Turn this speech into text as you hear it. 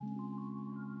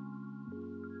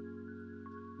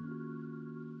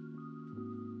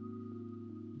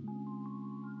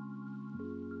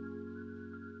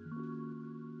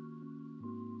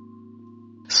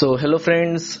So, hello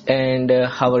friends, and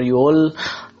how are you all?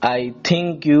 I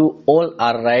think you all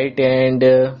are right, and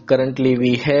currently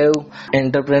we have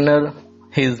entrepreneur.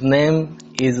 His name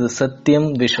is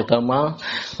Satyam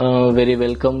Vishwakarma. Very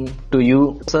welcome to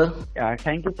you, sir. Yeah,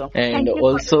 thank you so much. And Thank you for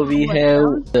also the we warm have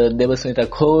welcome. Devasmita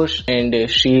Ghosh,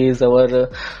 and she is our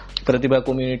Pratibha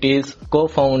Community's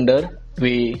co-founder.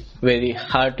 We very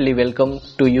heartily welcome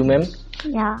to you, ma'am.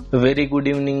 Yeah, Very good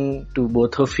evening to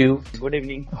both of you. Good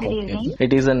evening. good evening.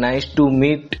 It is a nice to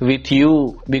meet with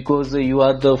you because you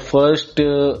are the first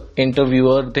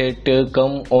interviewer that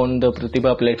come on the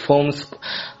Pratibha platforms,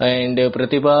 and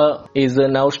Pratibha is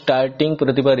now starting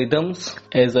Pratibha Rhythms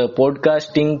as a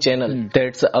podcasting channel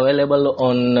that's available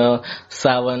on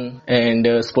Savan and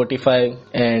Spotify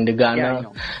and Yeah, I Ghana,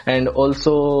 know. and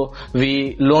also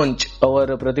we launch our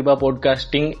Pratibha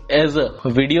podcasting as a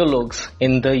video logs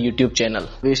in the YouTube channel.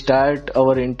 We start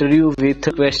our interview with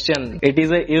a question. It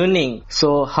is a evening,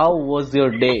 so how was your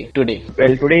day today?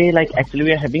 Well, today, actually,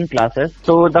 we are having classes.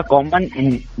 So the common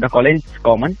in the college is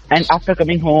common. And after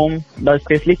coming home, the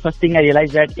especially first thing I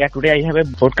realized that today I have a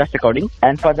podcast recording.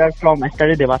 And further from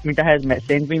yesterday, Devasmita has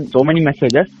sent me so many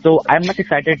messages. So I'm much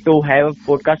excited to have a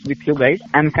podcast with you guys.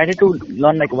 I'm excited to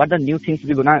learn what the new things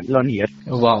we're gonna learn here.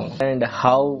 Wow. And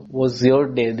how was your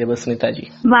day, Devasmita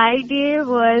ji? My day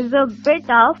was a bit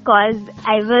tough because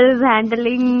I was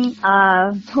handling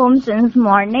home since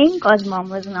morning because mom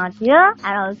was not here,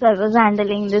 and also I was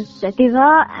handling this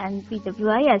Pratibha and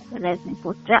PWI as well as my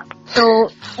poster. So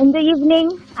in the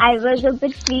evening I was a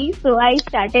bit free, so I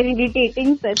started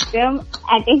irritating Satyam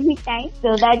at any time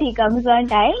so that he comes on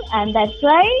time, and that's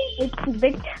why it's a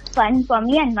bit fun for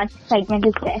me and much excitement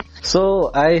is there.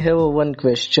 So I have one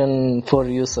question for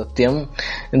you, Satyam.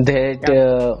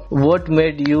 That what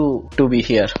made you to be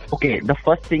here? Okay, the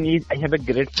first thing is I have a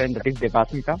great friend that is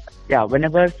Devasmita. Yeah,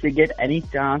 whenever she get any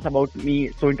chance about me,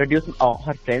 so introduce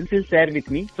her friends, she'll share with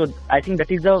me. So I think that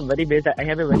is the very best. I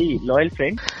have a very loyal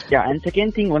friend. Yeah, and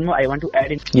second thing, one more I want to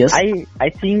add in. Yes. I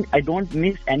think I don't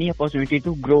miss any opportunity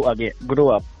to grow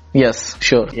up. Yes,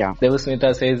 sure. Yeah.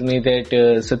 Devasmita says me that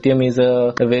Satyam is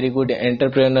a very good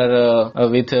entrepreneur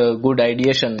with good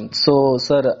ideation. So,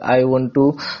 sir, I want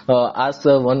to ask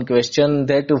one question: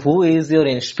 that who is your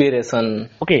inspiration?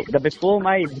 Okay, the before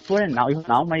and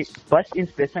now my first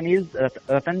inspiration is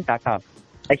Ratan Tata.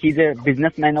 He's a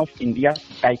businessman of India,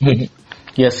 tycoon.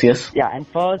 Yes, yes. Yeah, and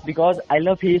first because I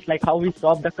love his how he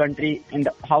served the country and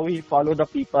how he follow the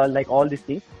people, all these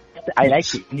things. I like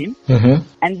him. Mm-hmm.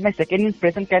 And my second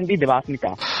inspiration can be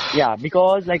Devasmita. Yeah,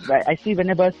 because I see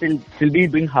whenever she'll be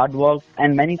doing hard work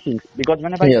and many things. Because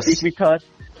whenever Yes. I speak with her,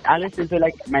 Alice is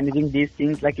managing these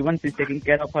things, even she's taking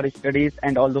care of her studies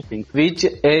and all those things. Which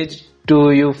age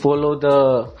do you follow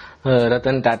the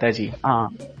Ratan Tata ji?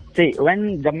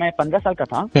 जब मैं 15 साल का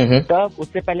था तब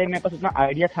उससे पहले मेरे पास उतना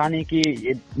आइडिया था नहीं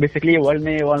कि बेसिकली वर्ल्ड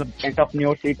में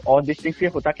एंटरप्रेन्योरशिप और दिस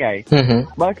थिंग्स होता क्या है.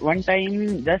 But one time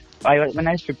just when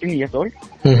I 15 years old,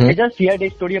 I just heard a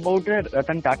story about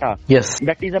Ratan Tata. Yes.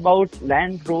 That is about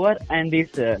Land Rover and this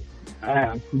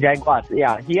Jaguar.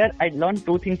 Yeah, here I learned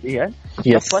two things here.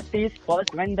 Yes. The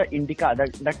first when the Indica,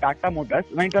 the Tata Motors,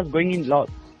 when it was going in loss.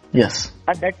 Yes.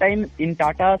 At that time in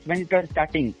Tata, when it was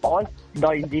starting, all the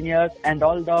engineers and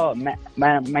all the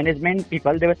management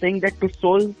people, they were saying that to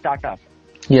sold Tata.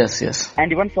 Yes, yes.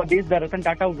 And even for this, the Ratan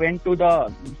Tata went to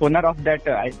the owner of that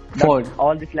Ford.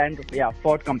 all this land,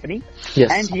 Ford company.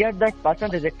 Yes. And here that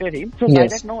person rejected him. So Yes. I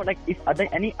don't know, if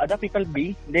any other people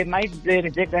be, they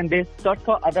reject and they search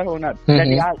for other owner.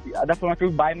 Other owner to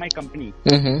buy my company.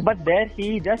 Mm-hmm. But there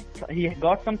he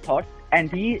got some thoughts, and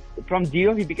he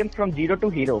became from zero to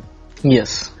hero.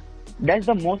 Yes. That's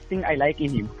the most thing I like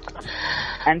in him.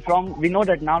 And we know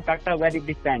that now Tata where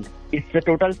it stands. It's the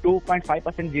total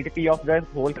 2.5% GDP of the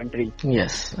whole country.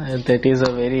 Yes, that is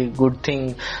a very good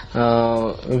thing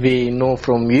we know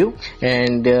from you,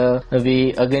 and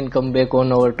we again come back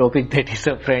on our topic, that is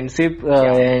a friendship.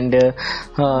 And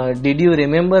did you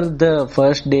remember the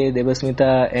first day Devasmita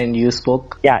and you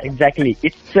spoke? Yeah, exactly.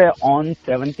 It's on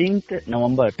 17th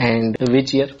November. And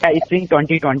which year? Yeah, it's in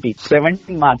 2020.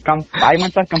 17 March. 5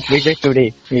 months are completed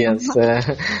today. Yes.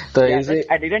 So Yeah, is it?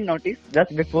 I didn't notice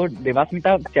just before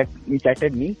Devasmita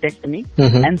texted me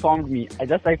and informed me.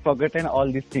 I forgotten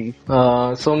all these things.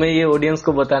 So मैं ये audience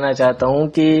को बताना चाहता हूँ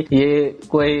कि ये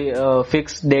कोई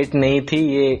fix date नहीं थी,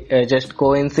 ये जस्ट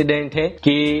कोइंसिडेंट है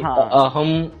कि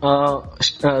हम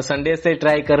संडे से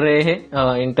ट्राई कर रहे हैं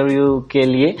इंटरव्यू के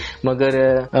लिए, मगर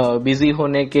बिजी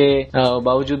होने के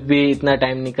बावजूद भी इतना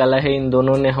टाइम निकाला है इन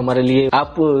दोनों ने हमारे लिए.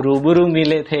 आप रूबरू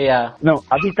मिले थे या? नो,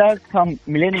 अभी तक हम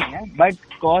मिले नहीं हैं, बट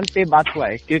कॉल पे बात हो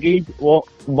वाई, क्योंकि वो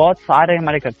बहुत फार है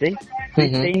हमारे घर से.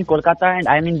 Stay in Kolkata and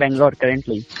I am in Bangalore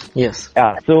currently. Yes.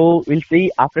 So we'll see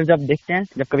after, जब देखते हैं,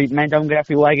 जब कभी मैं जाऊंगा या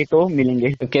फिर वो आएगी तो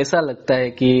मिलेंगे. कैसा लगता है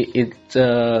कि इट्स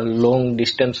लॉन्ग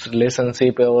डिस्टेंस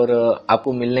रिलेशनशिप है और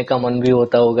आपको मिलने का मन भी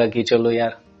होता होगा कि चलो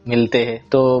यार मिलते हैं.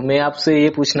 तो मैं आपसे ये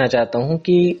पूछना चाहता हूँ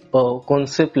कि कौन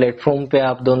से प्लेटफॉर्म पे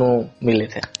आप दोनों मिले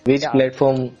थे? Which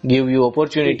platform give you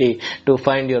opportunity to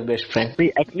find your best friend? See,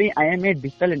 actually, I am a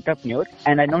digital entrepreneur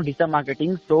and I know digital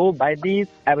marketing. So by this,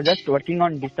 I was just working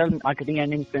on digital marketing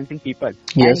and influencing people.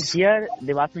 Yes. And here,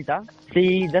 Devasmita, she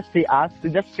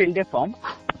just filled a form,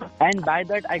 and by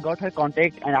that I got her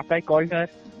contact. And after I called her,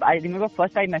 I remember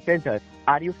first I messaged her,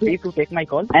 "Are you free to take my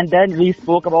call?" And then we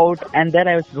spoke about, and then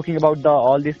I was talking about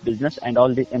all this business and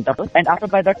all this enterprise. And after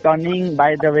by that turning, by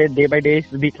the way, day by day,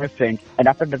 we became friends.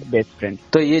 And after that, best friends.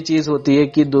 तो ये चीज होती है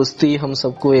कि दोस्ती हम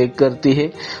सबको एक करती है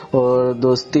और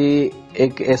दोस्ती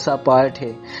एक ऐसा पार्ट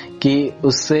है कि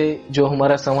उससे जो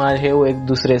हमारा समाज है वो एक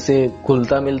दूसरे से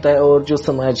घुलता मिलता है और जो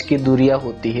समाज की दूरियां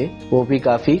होती है वो भी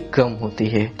काफी कम होती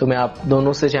है. तो मैं आप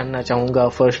दोनों से जानना चाहूंगा,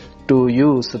 first to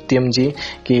you Satyam ji,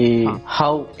 कि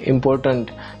how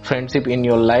important friendship in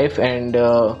your life and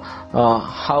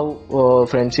how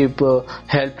friendship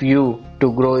help you to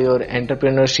grow your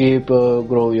entrepreneurship,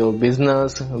 grow your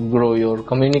business, grow your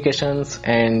communications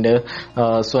and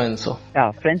so.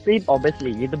 Yeah, friendship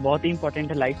obviously ये तो बहुत ही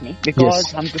important है लाइफ में, because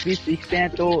हम कुछ भी सीखते हैं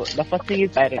तो the first thing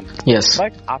is parents. Yes.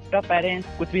 But after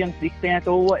parents कुछ भी हम सीखते हैं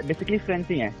तो वो basically friends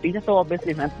ही हैं. टीचर्स तो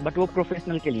obviously हैं, but वो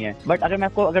प्रोफेशनल के लिए हैं. But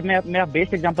अगर मैं मेरा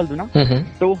बेस्ट एग्जांपल दूं ना,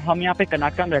 तो हम यहाँ पे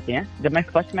कर्नाटक में रहते हैं. जब मैं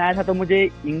फर्स्ट में आया था तो मुझे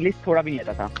इंग्लिश थोड़ा भी नहीं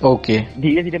आता था. ओके.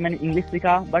 धीरे धीरे मैंने इंग्लिश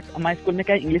सीखा, बट हमारे स्कूल में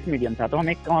क्या इंग्लिश मीडियम था, तो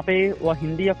हमें वहाँ पे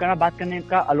हिंदी और कन्नड़ बात करने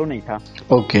का अलो नहीं था.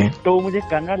 ओके. तो मुझे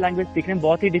कन्नड़ लैंग्वेज सीखने में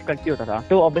बहुत ही डिफिकल्टी होता था.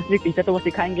 तो ऑब्वियसली टीचर तो वो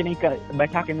सिखाएंगे नहीं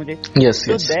बैठा के मुझे. Yes.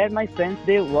 So there my friends,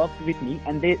 they worked with me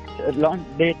and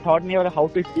they taught me how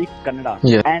to speak Kannada.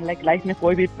 And like life में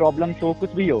कोई भी प्रॉब्लम हो,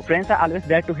 कुछ भी हो, friends are always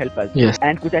there to help us.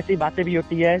 And कुछ ऐसी बातें भी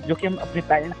होती है जो कि हम अपने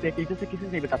पेरेंट्स से, टीचर से किसी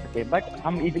से नहीं बता सकते, बट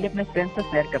हम इजीली अपने फ्रेंड्स से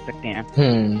शेयर कर सकते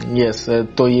हैं. यस.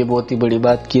 तो ये बहुत ही बड़ी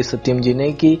बात की सत्यम जी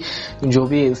ने कि जो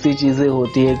भी ऐसी चीजें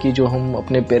होती है कि जो हम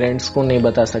अपने पेरेंट्स को नहीं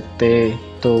बता सकते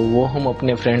तो वो हम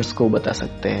अपने फ्रेंड्स को बता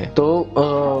सकते हैं. तो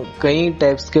कई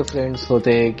टाइप्स के फ्रेंड्स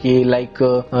होते हैं कि like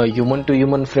human to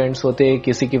human friends होते हैं,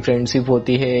 किसी की फ्रेंडशिप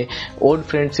होती है ओड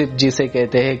फ्रेंडशिप जिसे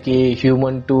कहते हैं, कि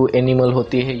ह्यूमन टू एनिमल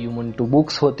होती है, ह्यूमन टू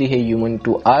बुक्स होती है, ह्यूमन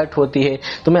टू आर्ट होती है.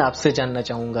 तो मैं आपसे जानना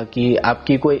चाहूंगा कि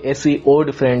आपकी कोई ऐसी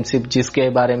ओड फ्रेंडशिप जिसके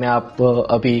बारे में आप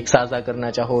अभी साझा करना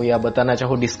चाहो या बताना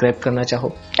चाहो, डिस्क्राइब करना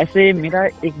चाहो. ऐसे मेरा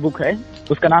एक बुक है,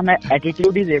 उसका नाम है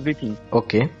एटीट्यूड इज एवरीथिंग.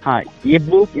 ओके. हाँ, ये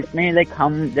बुक, इसमें लाइक हम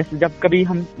जैसे जब कभी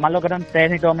हम मान लो अगर हम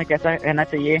सैड है तो हमें कैसा रहना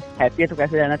चाहिए, हैप्पी है तो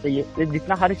कैसे रहना चाहिए, तो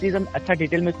जितना हर चीज हम अच्छा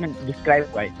डिटेल में उसमें डिस्क्राइब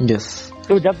हुआ है. यस.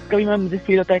 तो जब कभी मुझे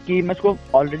फील होता है कि मैं उसको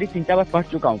ऑलरेडी 3-4 बार पढ़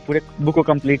चुका हूँ पूरे बुक को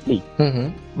कम्प्लीटली,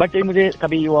 बट जब मुझे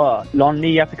कभी वो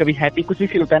लॉनली या फिर कभी हैप्पी कुछ भी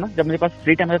फील होता है ना, जब मेरे पास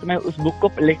फ्री टाइम है तो मैं उस बुक को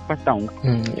पढ़ता हूँ.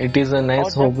 It is a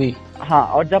nice hobby. हाँ,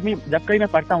 और जब कभी मैं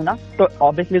पढ़ता हूँ ना तो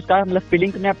ऑब्वियसली उसका मतलब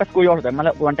फीलिंग मेरे पास कोई और होता है,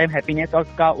 मतलब वन टाइम हैप्पीनेस और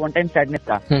उसका वन टाइम सैडनेस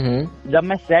का. जब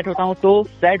मैं सैड होता हूँ तो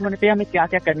सैड होने पे हमें क्या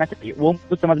क्या करना चाहिए वो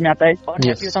कुछ समझ में आता है, और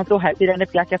हैप्पी होता हूँ तो हैप्पी रहने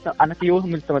पे क्या क्या आना चाहिए वो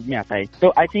मुझे समझ में आता है.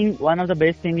 तो I think one of the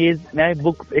best thing is मेरा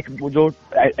बुक, एक जो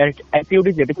एटीट्यूड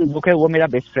इज एवरीथिंग बुक है, वो मेरा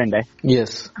बेस्ट फ्रेंड है.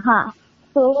 यस. हाँ.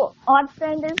 So, odd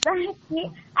friend is that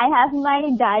I have my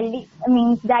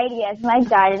diary as my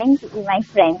darling to be my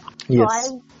friend. Yes.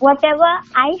 So whatever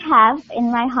I have in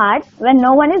my heart, when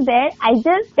no one is there, I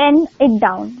just pen it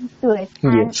down to it.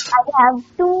 Yes. And I have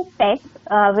 2 pets,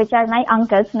 which are my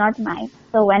uncles, not mine.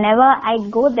 So whenever I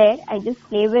go there, I just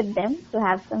play with them to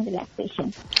have some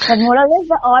relaxation. But more or less,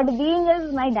 the odd being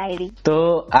is my diary. तो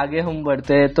आगे हम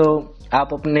बढ़ते हैं. तो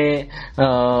आप अपने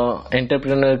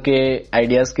entrepreneur के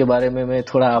ideas के बारे में मैं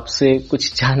थोड़ा आपसे कुछ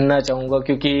जानना चाहूंगा,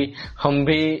 क्योंकि हम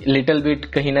भी लिटिल बिट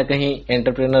कहीं ना कहीं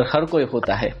एंटरप्रेन्योर हर कोई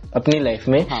होता है अपनी लाइफ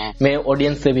में. मैं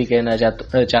ऑडियंस से भी कहना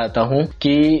चाहता हूं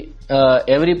कि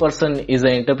every person is a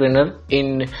entrepreneur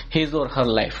in his और हर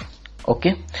लाइफ. ओके.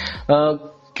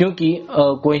 क्योंकि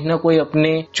कोई ना कोई अपने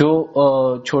जो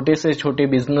छोटे से छोटे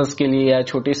बिजनेस के लिए या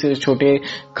छोटे से छोटे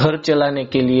घर चलाने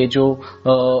के लिए जो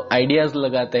आइडियाज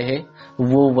लगाते हैं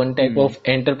वो one type of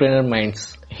entrepreneur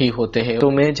minds ही होते हैं. तो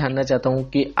मैं जानना चाहता हूँ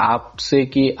कि आपसे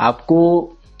कि आपको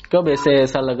कब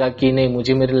ऐसा लगा कि नहीं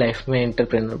मुझे मेरी लाइफ में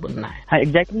एंटरप्रेन्योर बनना है. हाँ,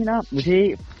 एग्जैक्टली ना, मुझे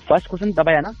फर्स्ट क्वेश्चन तब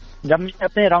आया ना जब मैंने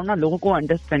अपने अराउंड ना लोगों को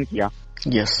अंडरस्टैंड किया.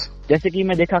 यस. जैसे कि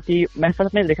मैं देखा कि मैं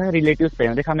फर्स्ट में देखा रिलेटिव्स पे,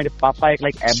 देखा मेरे पापा एक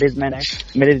लाइक एवरेज मैन है,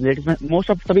 मेरे रिलेटिव्स में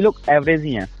मोस्ट ऑफ सभी लोग एवरेज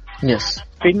ही हैं. यस.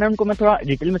 फिर मैं उनको थोड़ा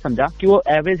डिटेल में समझा कि वो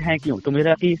एवरेज हैं क्यों. तो मुझे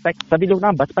लगा कि सभी लोग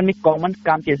ना बचपन में कॉमन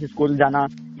काम किए, जैसे स्कूल जाना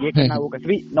ये करना वो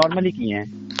करना, नॉर्मली किए हैं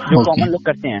जो कॉमन लोग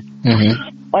करते हैं।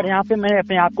 और यहाँ पे मैंने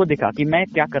अपने आप को देखा कि मैं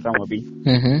क्या कर रहा हूँ अभी।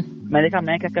 मैं देखा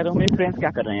मैं क्या कर रहा हूँ, मेरे फ्रेंड्स क्या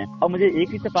कर रहे हैं, और मुझे एक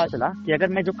चीज से पता चला कि अगर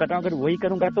मैं जो कर रहा हूँ अगर वही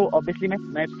करूंगा तो ऑब्वियसली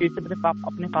मैं फिर से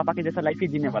अपने पापा के जैसा लाइफ ही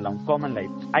जीने वाला हूँ, common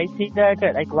life. I think that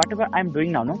like whatever I am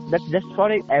doing now know that just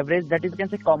for average, that is can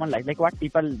say common life, like what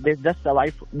people they just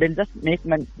survive, they just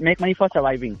make money for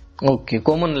surviving. Okay,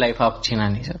 common life आप जीना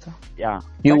नहीं चाहता, या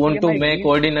you want to make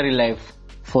ordinary life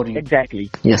for you. Exactly,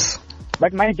 yes.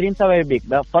 But my dreams are very big.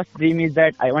 The first dream is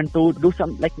that I want to do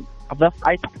some like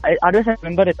I always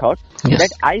remember a thought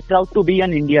that I proud to be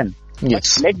an Indian.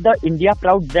 Yes. Let the India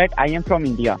proud that I am from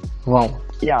India. Wow.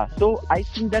 Yeah. So I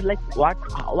think that like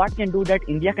what can do that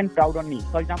India can proud on me.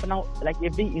 For example, now like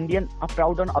every Indian are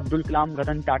proud on Abdul Kalam,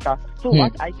 Ratan Tata. So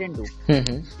what I can do.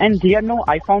 And here no,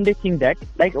 I found a thing that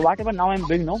like whatever now I'm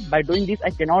doing, no, by doing this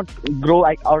I cannot grow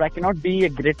or I cannot be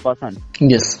a great person.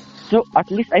 Yes. So at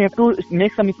least I have to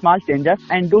make some small changes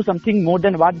and do something more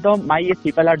than what my age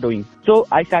people are doing. So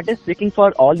I started seeking for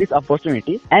all these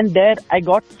opportunities, and there I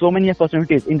got so many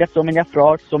opportunities. In that, so many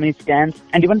frauds, so many scams,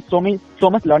 and even so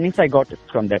much learnings I got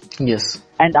from that. Yes.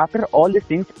 And after all these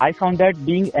things, I found that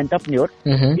being entrepreneur,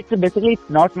 it's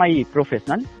not my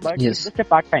profession, but it's just a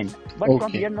part time. But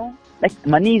from here, no, like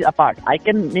money is apart. I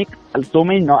can make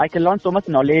I can learn so much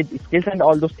knowledge, skills, and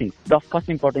all those things. The first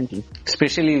important thing.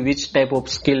 Especially which type of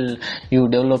skill you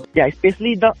develop? Yeah,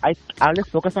 especially I always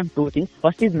focus on two things.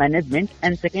 First is management,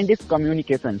 and second is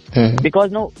communication.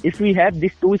 Because no, if we have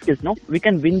these two skills, no, we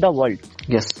can win the world.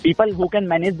 Yes. People who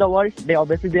can manage the world, they are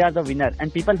the winner,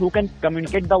 and people who can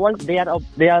communicate the world, they are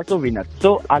also winners.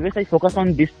 So always I focus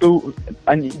on these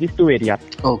two areas.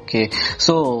 Okay.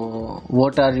 So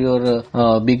what are your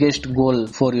biggest goal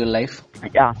for your life?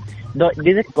 Yeah, there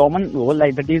is a common goal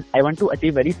like that is I want to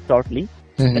achieve very shortly.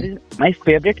 That is, my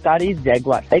favorite car is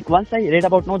Jaguar. Like once I read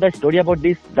about the story about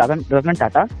this Ratan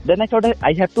Tata, then I thought that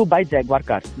I have to buy Jaguar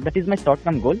car. That is my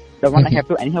short-term goal. The one I have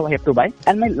to buy.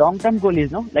 And my long-term goal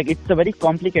is like it's a very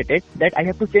complicated that I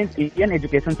have to change Indian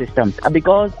education system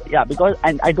because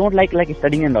and I don't like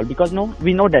studying and all because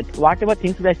we know that whatever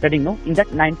things we are studying, in that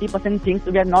 90% things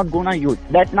we are not gonna use.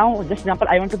 That now, just example,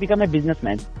 I want to become a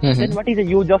businessman. Then what is the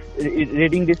use of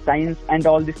reading this science and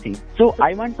all these things? So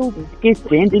I want to make a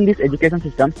change in this education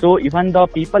system. So even the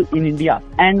people in India,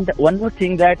 and one more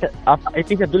thing that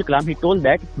APJ Abdul Kalam, he told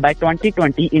that by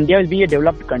 2020 India will be a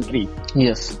developed country.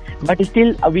 Yes. But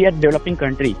still we are developing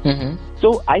country.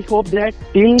 So I hope that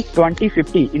till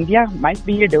 2050 India might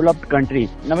be a developed country.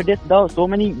 Nowadays so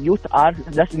many youth are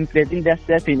just increasing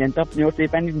themselves in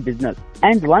entrepreneurship and in business.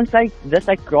 And once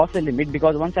I cross a limit,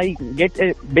 because once I get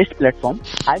a best platform,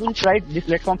 I will try this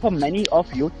platform for many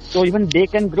of youth, so even they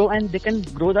can grow and they can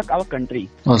grow our country.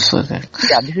 Also that.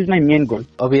 Yeah, this is my main goal.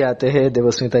 अभी आते हैं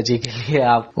देवस्मिता जी के लिए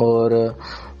आप, और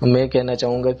मैं कहना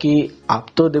चाहूंगा कि आप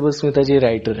तो देवस्मिता जी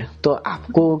राइटर है, तो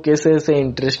आपको कैसे ऐसे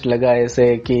इंटरेस्ट लगा ऐसे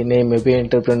कि नहीं मैं भी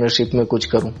एंटरप्रेन्योरशिप में कुछ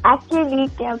करूं? एक्चुअली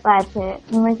क्या बात है,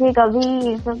 मुझे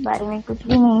कभी इस सब बारे में कुछ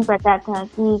भी नहीं पता था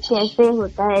कि कैसे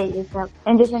होता है ये सब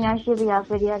एंटरप्रेन्योरशिप या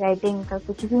फिर राइटिंग का,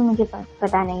 कुछ भी मुझे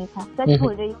पता नहीं था। सच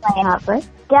बोल रही हूँ। यहाँ पर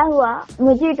क्या हुआ,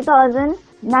 मुझे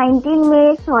 2019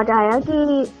 में थॉट आया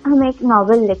कि हम एक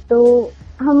नॉवेल लिख, तो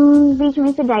हम बीच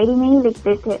में से डायरी में ही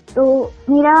लिखते थे। तो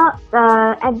मेरा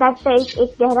एट दैट टाइम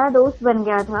एक गहरा दोस्त बन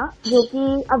गया था जो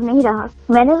कि अब नहीं रहा।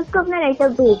 मैंने उसको अपना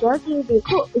राइटअप भेजा कि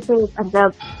देखो इसे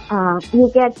मतलब ये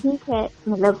क्या ठीक है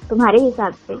मतलब तुम्हारे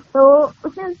हिसाब से। तो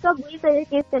उसने उसका बुरी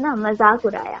तरीके से ना मजाक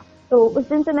उड़ाया। तो उस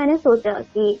दिन से मैंने सोचा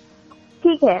कि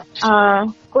ठीक है,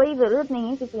 कोई जरूरत नहीं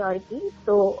है किसी और की,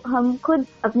 तो हम खुद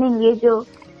अपने लिए जो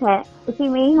है उसी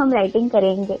में ही हम राइटिंग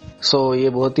करेंगे। ये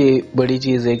बहुत ही बड़ी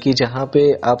चीज है कि जहाँ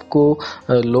पे आपको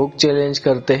लोग चैलेंज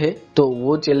करते हैं तो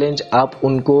वो चैलेंज आप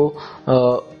उनको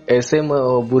ऐसे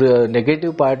बुरे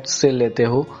नेगेटिव पार्ट से लेते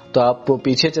हो तो आप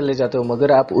पीछे चले जाते हो,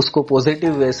 मगर आप उसको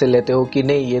पॉजिटिव वे से लेते हो कि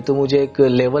नहीं ये तो मुझे एक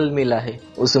लेवल मिला है,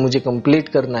 उसे मुझे कम्पीट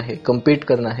करना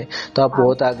है, तो आप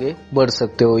बहुत आगे बढ़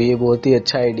सकते हो। ये बहुत ही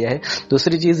अच्छा आइडिया है।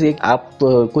 दूसरी चीज ये आप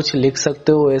कुछ लिख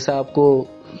सकते हो, ऐसा आपको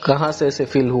कहाँ से ऐसे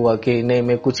फील हुआ कि नहीं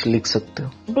मैं कुछ लिख सकते हो?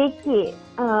 देखिए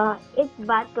एक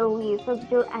बात कहूँ, ये सब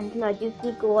जो एंथोलॉजीज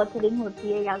की को ऑथरिंग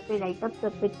होती है या फिर राइटअप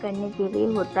सबमिट करने के लिए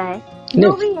होता है,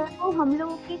 जो भी है वो हम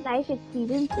लोगों की लाइफ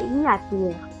एक्सपीरियंस से ही आती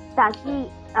है, ताकि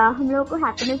हम लोगों को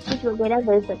हैप्पीनेस कुछ वगैरह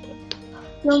मिल सके।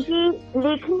 क्योंकि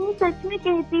लेखनी सच में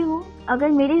कहती हूँ, अगर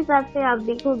मेरे हिसाब से आप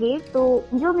देखोगे तो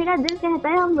जो मेरा दिल कहता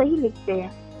है हम वही लिखते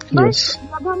हैं। बट यस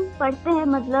जब हम पढ़ते हैं,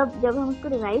 मतलब जब हम उसको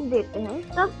रिवाइज देते हैं,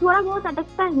 तब थोड़ा बहुत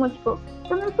अटकता है मुझको,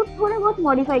 तो मैं उसको थोड़ा बहुत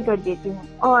मॉडिफाई कर देती हूँ,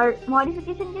 और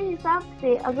मॉडिफिकेशन के हिसाब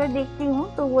से अगर देखती हूँ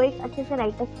तो वो एक अच्छे से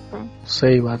राइटर सकता है।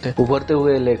 सही बात है। उभरते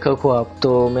हुए लेखक हो आप,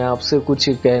 तो मैं आपसे कुछ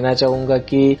कहना चाहूंगा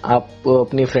कि आप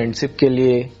अपनी फ्रेंडशिप के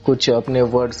लिए कुछ अपने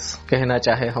वर्ड्स कहना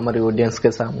चाहे हमारी ऑडियंस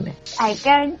के सामने। I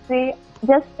can say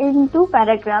just in 2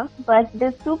 paragraphs, but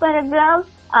these 2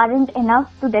 paragraphs aren't enough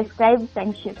to describe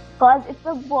friendship, because it's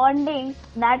a bonding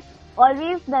that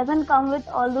always doesn't come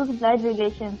with all those blood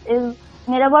relations. It's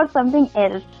more about something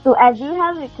else. So as you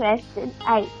have requested,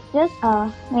 I just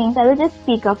I will just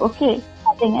speak up, okay?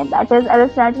 I think that is, I will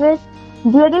start with,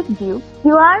 dearest Duke,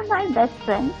 you are my best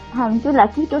friend. I'm too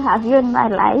lucky to have you in my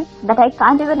life that I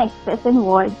can't even express in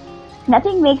words.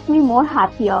 Nothing makes me more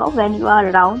happier when you are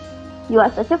around. You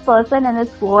are such a person in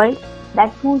this world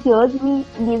that who hears me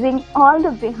leaving all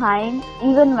the behind,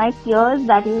 even my tears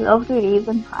that you love to erase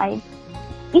and hide.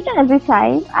 Each and every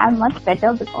time I am much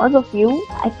better because of you.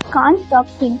 I can't stop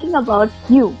thinking about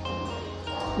you.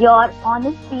 Your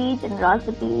honesty,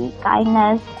 generosity,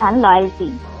 kindness and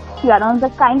loyalty. You are one of the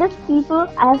kindest people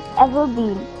I have ever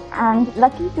been, and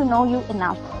lucky to know you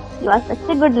enough. You are such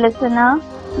a good listener.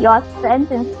 Your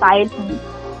strength inspires me.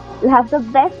 You have the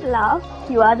best laugh.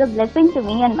 You are the blessing to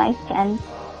me and my strength.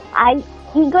 I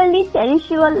eagerly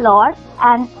cherish you a lot,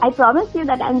 and I promise you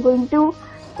that I'm going to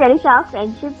cherish our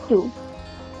friendship too.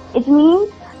 It means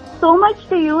so much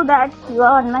to you that you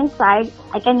are on my side.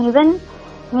 I can even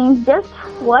means just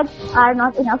words are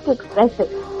not enough to express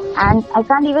it. And I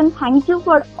can't even thank you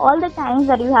for all the times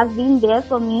that you have been there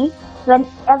for me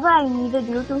whenever I needed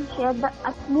you to share the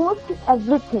utmost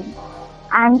everything.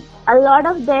 And a lot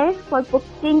of there for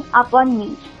putting up on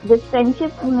me. This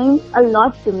friendship means a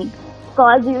lot to me,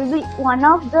 because you will be one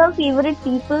of the favorite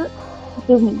people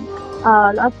to me.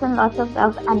 Lots and lots of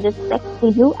love and respect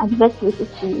to you and best wishes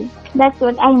to you. That's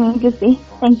what I mean to say.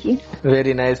 Thank you.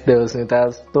 Very nice Devasmita.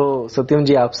 तो सत्यम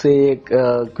जी, आपसे एक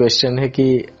question है कि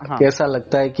हाँ। कैसा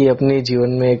लगता है कि अपने जीवन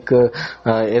में एक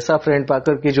ऐसा फ्रेंड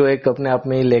पाकर कि जो एक अपने आप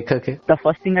में ही लेखक है। The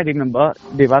first thing I remember,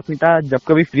 Devasmita जब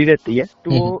कभी फ्री रहती है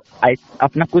तो वो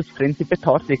अपना कुछ फ्रेंडशिप पे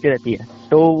थॉट्स लिखती रहती है,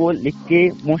 तो वो लिख के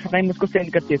मोस्ट ऑफ टाइम मुझको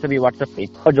सेंड करती है सभी व्हाट्सएप पे,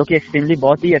 और जो कि एक्सट्रीमली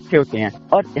बहुत ही अच्छे होते हैं।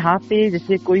 और यहाँ पे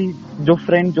जैसे कोई जो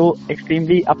फ्रेंड जो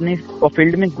एक्सट्रीमली अपने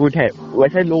फील्ड में गुड है,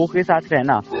 वैसे लोगों के साथ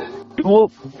रहना, तो वो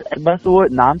बस वो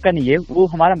नाम का नहीं है, वो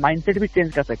हमारा माइंडसेट भी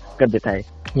चेंज कर देता है।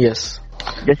 यस।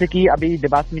 जैसे कि अभी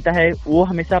देवास्मिता है, वो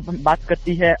हमेशा बात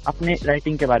करती है अपने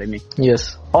राइटिंग के बारे में।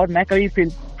 यस। और मैं कभी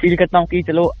फील करता हूँ कि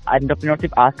चलो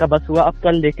एंटरप्रेन्योरशिप आज का बस हुआ, अब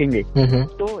कल देखेंगे।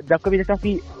 तो जब कभी देखता हूँ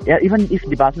कि even if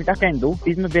Devasmita can do,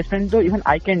 is my best friend, तो even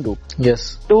I can do. Yes.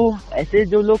 तो ऐसे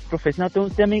जो लोग प्रोफेशनल होते हैं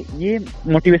उनसे हमें ये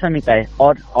मोटिवेशन मिलता है,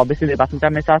 और ऑब्वियसली देवास्मिता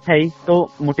मेरे साथ है ही,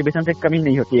 तो मोटिवेशन से कमी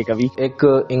नहीं होती है कभी।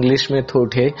 एक इंग्लिश में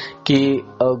थॉट है कि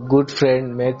a good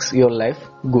friend makes your life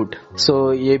good.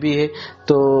 So ये भी है।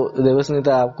 तो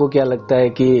देवस्मिता, आपको क्या लगता है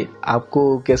कि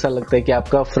आपको कैसा लगता है कि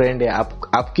आपका फ्रेंड है,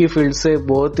 आपकी फील्ड से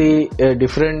बहुत ही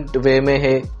डिफरेंट वे में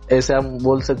है, ऐसे हम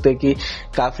बोल सकते हैं कि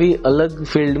काफी अलग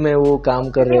फील्ड में वो काम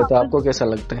कर रहे हैं, तो आपको कैसा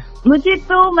लगता है? मुझे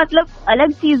तो मतलब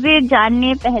अलग चीजें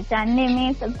जानने पहचानने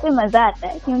में सबसे मजा आता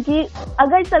है, क्योंकि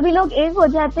अगर सभी लोग एक हो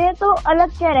जाते हैं तो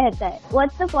अलग क्या रहता है,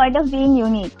 what's the point of being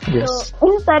unique. तो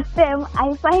in Satyam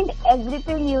I find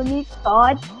everything unique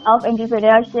thought of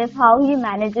entrepreneurship, how he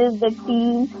manages the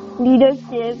team,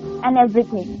 leadership and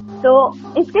everything. तो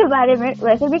इसके बारे में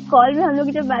वैसे भी कॉल में हम लोग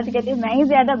जब बात करते हैं, मैं ही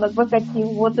ज्यादा बकबक करती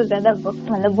हूँ, वो तो ज्यादा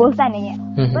मतलब बोलता नहीं है।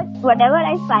 But whatever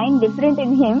I find different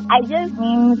in him, I just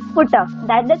mean put up,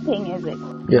 that the thing is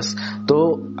it. Yes. तो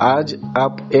आज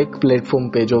आप एक प्लेटफॉर्म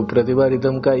पे, जो प्रतिभा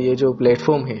रिदम का ये जो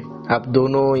प्लेटफॉर्म है, आप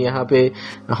दोनों यहाँ पे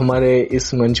हमारे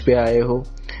इस मंच पे आए हो,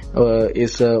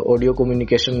 इस ऑडियो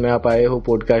कम्युनिकेशन में आप आए हो,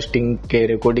 पॉडकास्टिंग के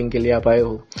रिकॉर्डिंग के लिए आप आए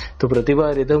हो। तो प्रतिभा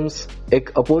रिदम्स एक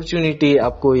अपॉर्चुनिटी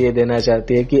आपको ये देना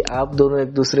चाहती है कि आप दोनों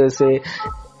एक दूसरे से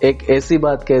एक ऐसी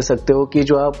बात कह सकते हो कि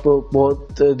जो आप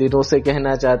बहुत दिनों से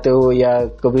कहना चाहते हो या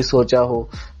कभी सोचा हो,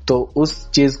 तो उस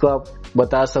चीज को आप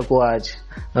बता सको आज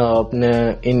अपने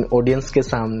इन ऑडियंस के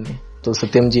सामने। तो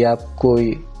सत्यम जी, आप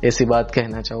कोई ऐसी बात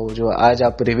कहना चाहो जो आज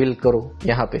आप रिवील करो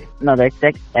यहाँ पे? ना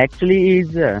actually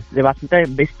is Devasmita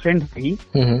best friend थी,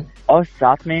 और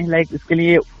साथ में लाइक इसके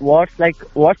लिए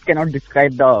words can not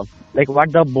describe the like what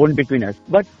the bond between us,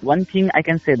 but one thing I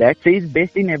can say that she is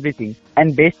best in everything,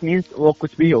 and best means वो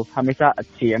कुछ भी हो हमेशा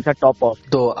अच्छी है, हमेशा टॉप ऑफ।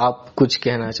 तो आप कुछ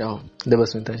कहना चाहो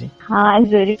देवस्मिता जी? हाँ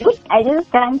जरूर। I just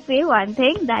can say one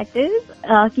thing, that is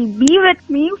कि be with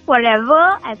me forever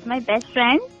as my best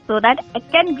friend, so that I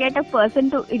can get a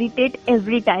person to irritate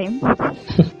every time.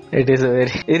 It is a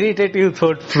very irritative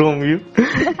thought from you.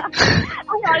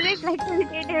 I always like to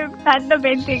imitate him. That's the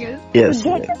main thing is Yes, to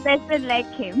get yes. the person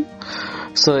like him.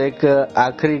 सो एक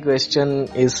आखिरी question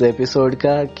इस episode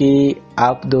का कि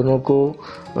आप दोनों को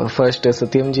first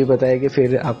सत्यम जी बताएंगे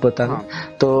फिर आप बताना।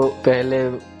 हाँ। तो पहले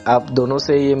आप दोनों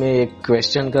से ये मैं एक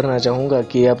क्वेश्चन करना चाहूंगा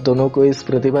कि आप दोनों को इस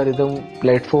प्रतिभा रिदम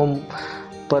प्लेटफॉर्म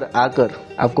पर आकर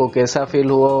आपको कैसा फील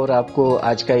हुआ और आपको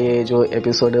आज का ये जो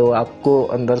एपिसोड है वो आपको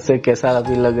अंदर से कैसा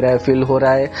अभी लग रहा है, फील हो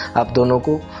रहा है आप दोनों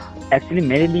को? एक्चुअली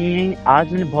मेरे लिए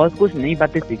आज मैंने बहुत कुछ नई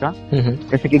बातें सीखा,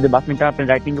 जैसे कि देवास्मिता अपने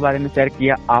राइटिंग के बारे में शेयर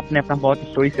किया, आपने अपना बहुत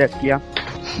स्टोरी शेयर किया,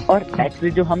 और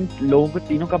एक्चुअली जो हम लोगों को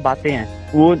तीनों का बातें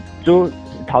हैं वो जो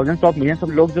थाउजेंड्स ऑफ मिलियंस ऑफ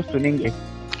लोग जो सुनेंगे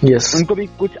यस, उनको भी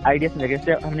कुछ आइडियाज मिलेंगे।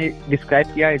 जैसे हमने डिस्क्राइब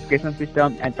किया education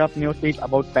system, entrepreneurship,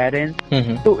 about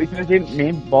parents, तो इसमें से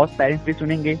में बहुत पेरेंट्स भी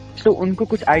सुनेंगे तो उनको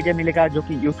कुछ आइडिया मिलेगा जो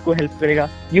कि यूथ को हेल्प करेगा,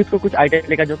 यूथ को कुछ आइडिया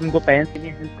मिलेगा जो कि उनको पेरेंट्स के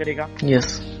लिए हेल्प करेगा।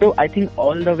 यस, तो I think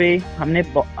all the way हमने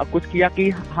कुछ किया कि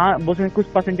हाँ वो कुछ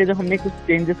परसेंटेज हमने कुछ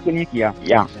चेंजेस के लिए किया।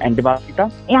 या एंड देवास्मिता,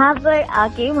 यहाँ पर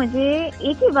आके मुझे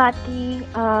एक ही बात की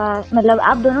मतलब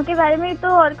आप दोनों के बारे में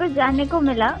तो और कुछ जानने को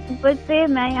मिला, ऊपर से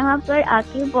मैं यहाँ पर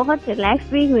आके बहुत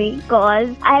रिलैक्स भी हुई cause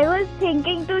I was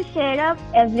thinking to share up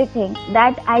everything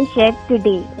that I shared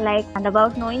today, like and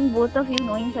about knowing both of you,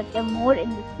 knowing Satyam more in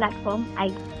this platform, I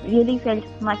really felt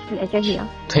much pleasure here.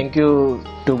 Thank you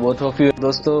to both of you.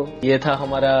 दोस्तों, ये था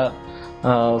हमारा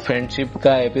friendship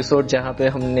का episode जहाँ पे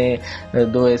हमने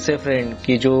दो ऐसे फ्रेंड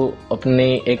की जो अपने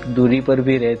एक दूरी पर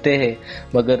भी रहते हैं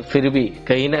मगर फिर भी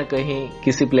कहीं ना कहीं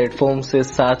किसी प्लेटफॉर्म से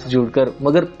साथ जुड़कर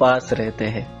मगर पास रहते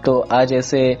हैं। तो आज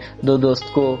ऐसे दो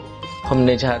दोस्त को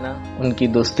हमने जाना, उनकी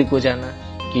दोस्ती को जाना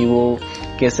कि वो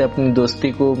कैसे अपनी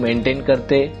दोस्ती को मेंटेन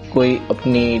करते, कोई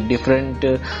अपनी डिफरेंट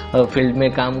फील्ड में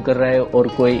काम कर रहा है और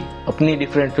कोई अपनी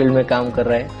डिफरेंट फील्ड में काम कर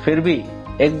रहा है, फिर भी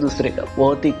एक दूसरे का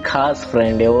बहुत ही खास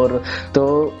फ्रेंड है। और तो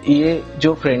ये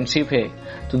जो फ्रेंडशिप है,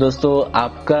 तो दोस्तों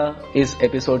आपका इस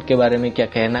एपिसोड के बारे में क्या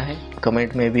कहना है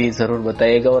कमेंट में भी जरूर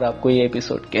बताइएगा। और आपको ये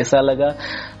एपिसोड कैसा लगा,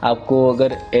 आपको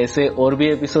अगर ऐसे और भी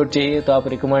एपिसोड चाहिए तो आप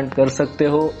रिकमेंड कर सकते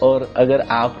हो। और अगर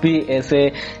आप भी ऐसे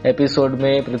एपिसोड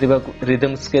में प्रतिभा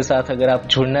रिदम्स के साथ अगर आप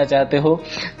जुड़ना चाहते हो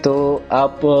तो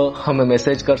आप हमें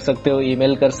मैसेज कर सकते हो,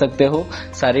 ईमेल कर सकते हो।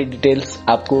 सारी डिटेल्स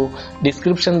आपको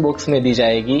डिस्क्रिप्शन बॉक्स में दी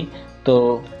जाएगी। तो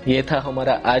ये था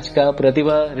हमारा आज का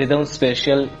Pratibha rhythm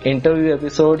special interview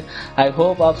episode. I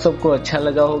hope आप सबको अच्छा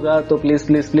लगा होगा। तो प्लीज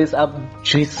प्लीज प्लीज आप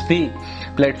जिस भी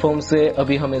प्लेटफॉर्म से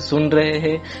अभी हमें सुन रहे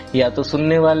हैं या तो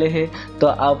सुनने वाले हैं तो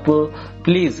आप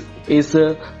प्लीज इस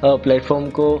प्लेटफॉर्म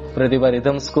को, प्रतिभा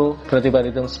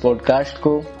रिदम्स पॉडकास्ट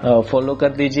को फॉलो कर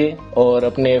दीजिए और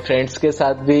अपने फ्रेंड्स के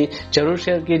साथ भी जरूर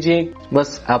शेयर कीजिए।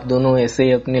 बस आप दोनों ऐसे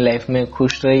ही अपनी लाइफ में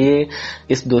खुश रहिए,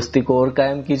 इस दोस्ती को और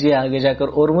कायम कीजिए, आगे जाकर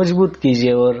और मजबूत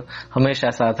कीजिए और हमेशा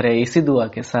साथ रहे इसी दुआ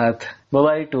के साथ। Bye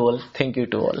bye to all, thank you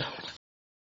to all.